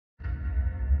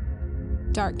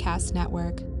Darkcast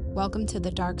Network. Welcome to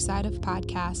the dark side of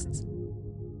podcasts.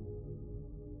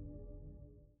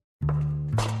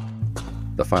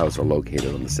 The files are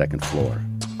located on the second floor,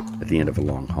 at the end of a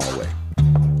long hallway.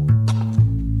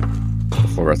 The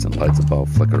fluorescent lights above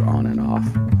flicker on and off.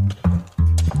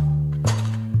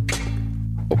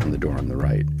 Open the door on the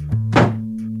right.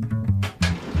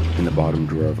 In the bottom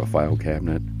drawer of a file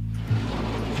cabinet,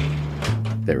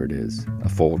 there it is, a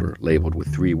folder labeled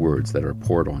with 3 words that are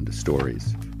poured onto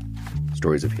stories.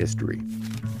 Stories of history,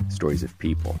 stories of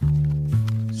people,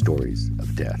 stories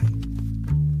of death.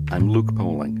 I'm Luke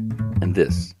Poling, and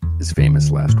this is Famous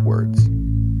Last Words.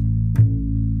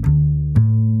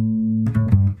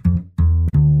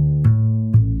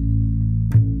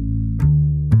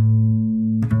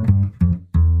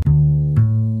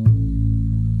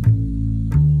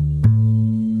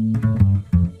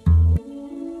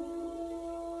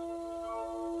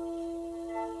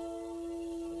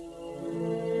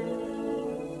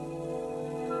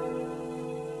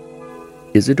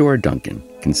 Isadora Duncan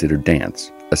considered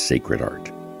dance a sacred art.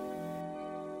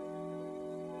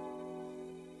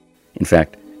 In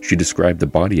fact, she described the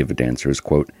body of a dancer as,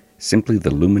 quote, simply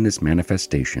the luminous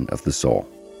manifestation of the soul.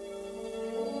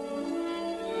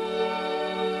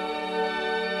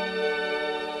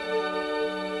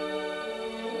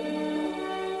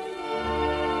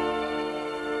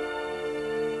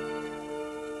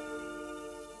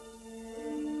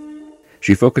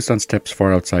 She focused on steps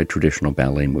far outside traditional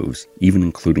ballet moves, even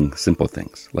including simple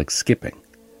things like skipping.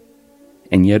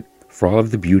 And yet, for all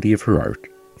of the beauty of her art,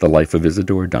 the life of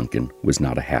Isadora Duncan was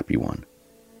not a happy one.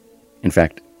 In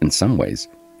fact, in some ways,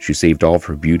 she saved all of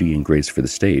her beauty and grace for the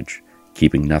stage,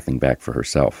 keeping nothing back for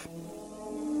herself.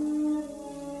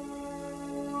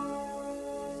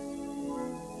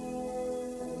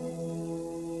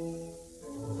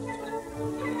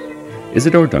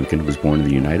 Isadora Duncan was born in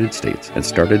the United States and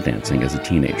started dancing as a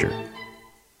teenager.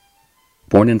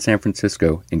 Born in San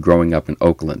Francisco and growing up in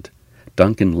Oakland,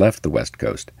 Duncan left the West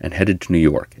Coast and headed to New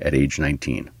York at age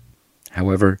 19.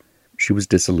 However, she was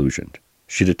disillusioned.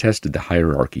 She detested the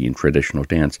hierarchy in traditional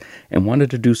dance and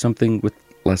wanted to do something with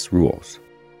less rules.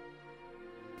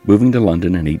 Moving to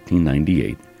London in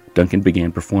 1898, Duncan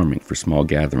began performing for small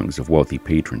gatherings of wealthy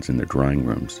patrons in their drawing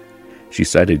rooms. She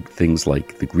cited things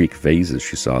like the Greek vases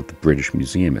she saw at the British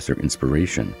Museum as her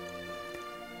inspiration.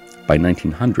 By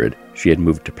 1900, she had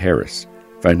moved to Paris,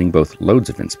 finding both loads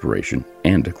of inspiration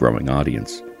and a growing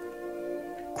audience.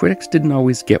 Critics didn't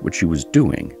always get what she was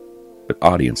doing, but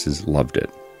audiences loved it.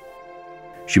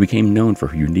 She became known for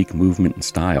her unique movement and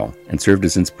style, and served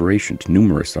as inspiration to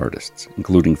numerous artists,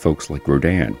 including folks like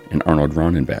Rodin and Arnold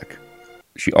Ronenbeck.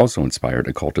 She also inspired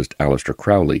occultist Aleister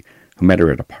Crowley, who met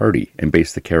her at a party and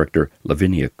based the character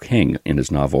Lavinia King in his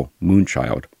novel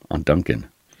Moonchild on Duncan.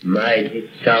 Mighty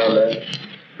Thomas,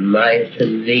 my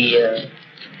Sevilla,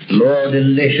 more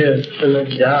delicious than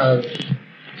a dove,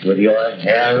 with your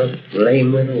hair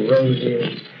aflame with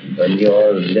roses and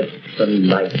your lips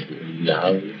alight with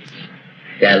love.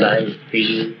 Shall I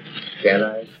feel? Shall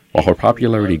I? While her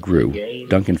popularity grew,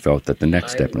 Duncan felt that the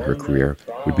next step in her career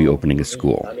would be opening a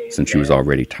school, since she was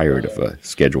already tired of a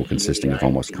schedule consisting of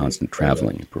almost constant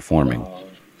traveling and performing.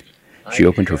 She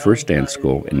opened her first dance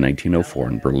school in 1904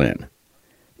 in Berlin.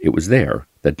 It was there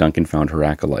that Duncan found her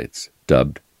acolytes,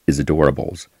 dubbed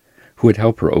Isadorables, who would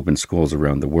help her open schools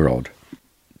around the world.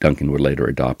 Duncan would later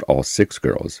adopt all 6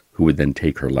 girls, who would then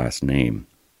take her last name.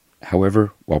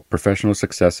 However, while professional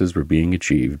successes were being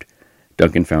achieved,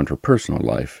 Duncan found her personal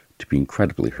life to be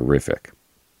incredibly horrific.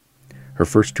 Her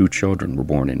first 2 children were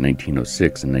born in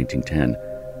 1906 and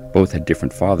 1910. Both had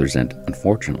different fathers and,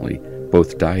 unfortunately,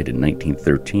 both died in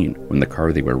 1913 when the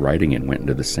car they were riding in went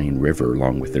into the Seine River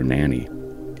along with their nanny.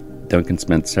 Duncan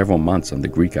spent several months on the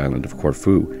Greek island of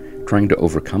Corfu trying to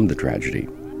overcome the tragedy.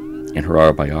 In her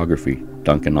autobiography,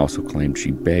 Duncan also claimed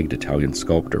she begged Italian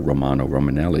sculptor Romano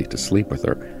Romanelli to sleep with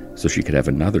her so she could have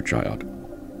another child.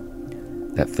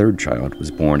 That 3rd child was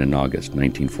born in August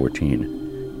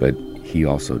 1914, but he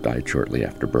also died shortly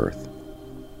after birth.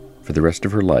 For the rest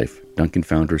of her life, Duncan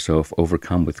found herself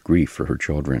overcome with grief for her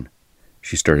children.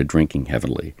 She started drinking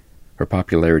heavily. Her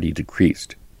popularity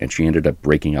decreased, and she ended up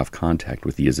breaking off contact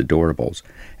with the Isadorables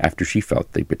after she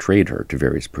felt they betrayed her to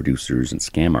various producers and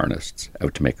scam artists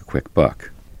out to make a quick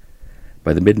buck.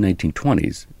 By the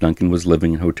mid-1920s, Duncan was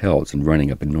living in hotels and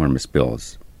running up enormous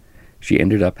bills. She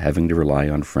ended up having to rely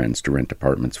on friends to rent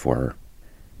apartments for her.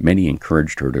 Many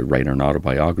encouraged her to write an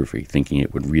autobiography, thinking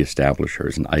it would reestablish her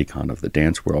as an icon of the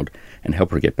dance world and help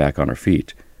her get back on her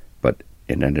feet, but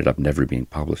it ended up never being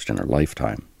published in her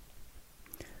lifetime.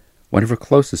 One of her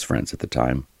closest friends at the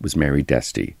time was Mary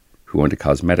Desty, who owned a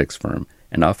cosmetics firm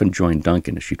and often joined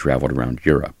Duncan as she traveled around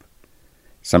Europe.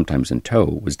 Sometimes in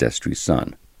tow was Destrie's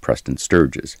son, Preston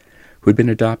Sturges, who had been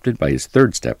adopted by his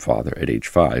third stepfather at age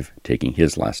 5, taking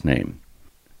his last name.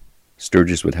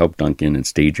 Sturges would help Duncan in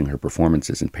staging her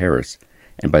performances in Paris,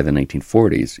 and by the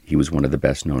 1940s he was one of the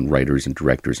best-known writers and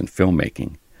directors in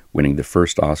filmmaking, winning the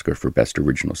first Oscar for Best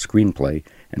Original Screenplay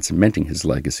and cementing his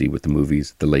legacy with the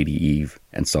movies The Lady Eve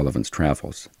and Sullivan's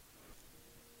Travels.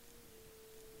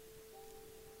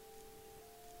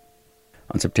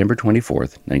 On September 24,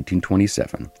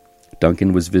 1927,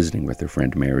 Duncan was visiting with her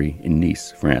friend Mary in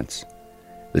Nice, France.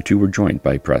 The two were joined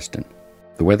by Preston.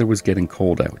 The weather was getting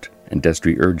cold out, and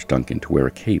Destry urged Duncan to wear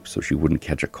a cape so she wouldn't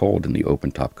catch a cold in the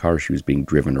open-top car she was being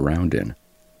driven around in.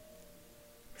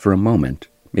 For a moment,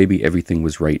 maybe everything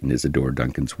was right in Isadore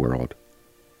Duncan's world.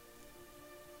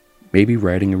 Maybe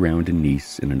riding around in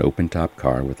Nice in an open-top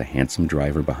car with a handsome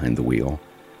driver behind the wheel,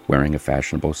 wearing a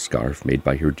fashionable scarf made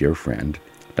by her dear friend,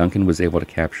 Duncan was able to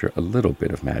capture a little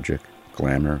bit of magic,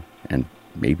 glamour, and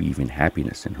maybe even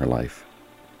happiness in her life.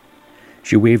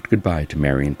 She waved goodbye to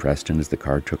Mary and Preston as the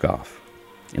car took off.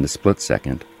 In a split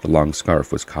second, the long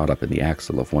scarf was caught up in the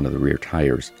axle of one of the rear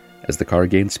tires. As the car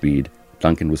gained speed,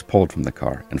 Duncan was pulled from the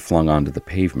car and flung onto the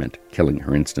pavement, killing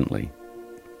her instantly.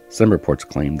 Some reports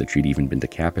claimed that she'd even been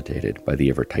decapitated by the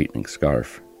ever-tightening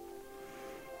scarf.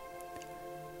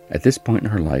 At this point in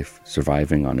her life,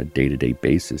 surviving on a day-to-day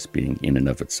basis being in and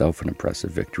of itself an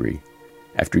impressive victory,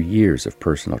 after years of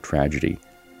personal tragedy,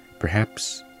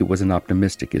 perhaps it was an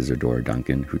optimistic Isadora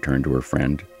Duncan who turned to her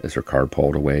friend as her car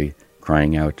pulled away,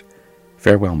 crying out,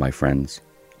 "Farewell, my friends,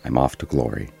 I'm off to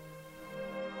glory."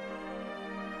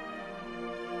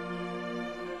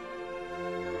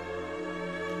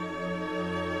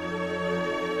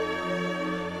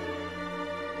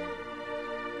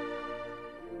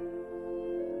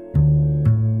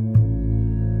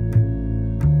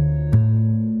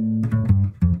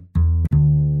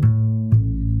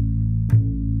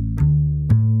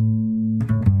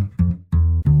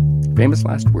 Famous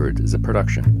Last Words is a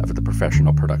production of the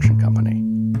Professional Production Company.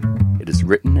 It is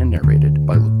written and narrated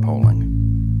by Luke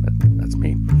Poling. That's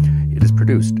me. It is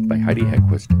produced by Heidi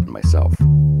Hegquist and myself.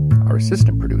 Our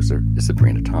assistant producer is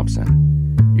Sabrina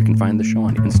Thompson. You can find the show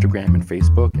on Instagram and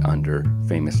Facebook under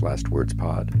Famous Last Words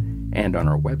Pod, and on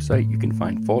our website you can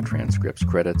find full transcripts,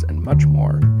 credits, and much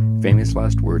more,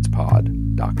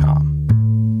 famouslastwordspod.com.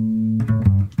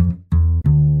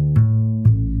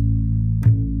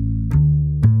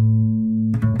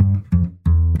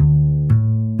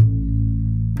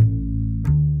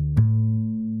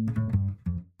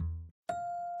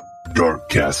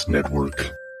 Darkcast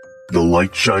Network. The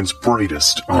light shines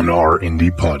brightest on our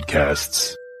indie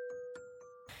podcasts.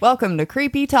 Welcome to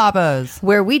Creepy Tapas,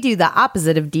 where we do the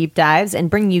opposite of deep dives and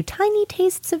bring you tiny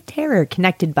tastes of terror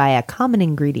connected by a common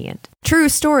ingredient. True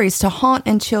stories to haunt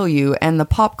and chill you and the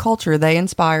pop culture they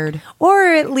inspired. Or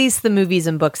at least the movies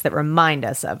and books that remind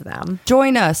us of them.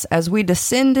 Join us as we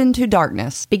descend into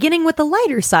darkness, beginning with the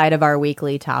lighter side of our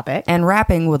weekly topic, and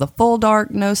wrapping with a full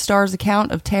dark, no stars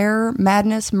account of terror,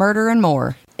 madness, murder, and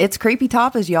more. It's Creepy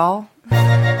Tapas, y'all.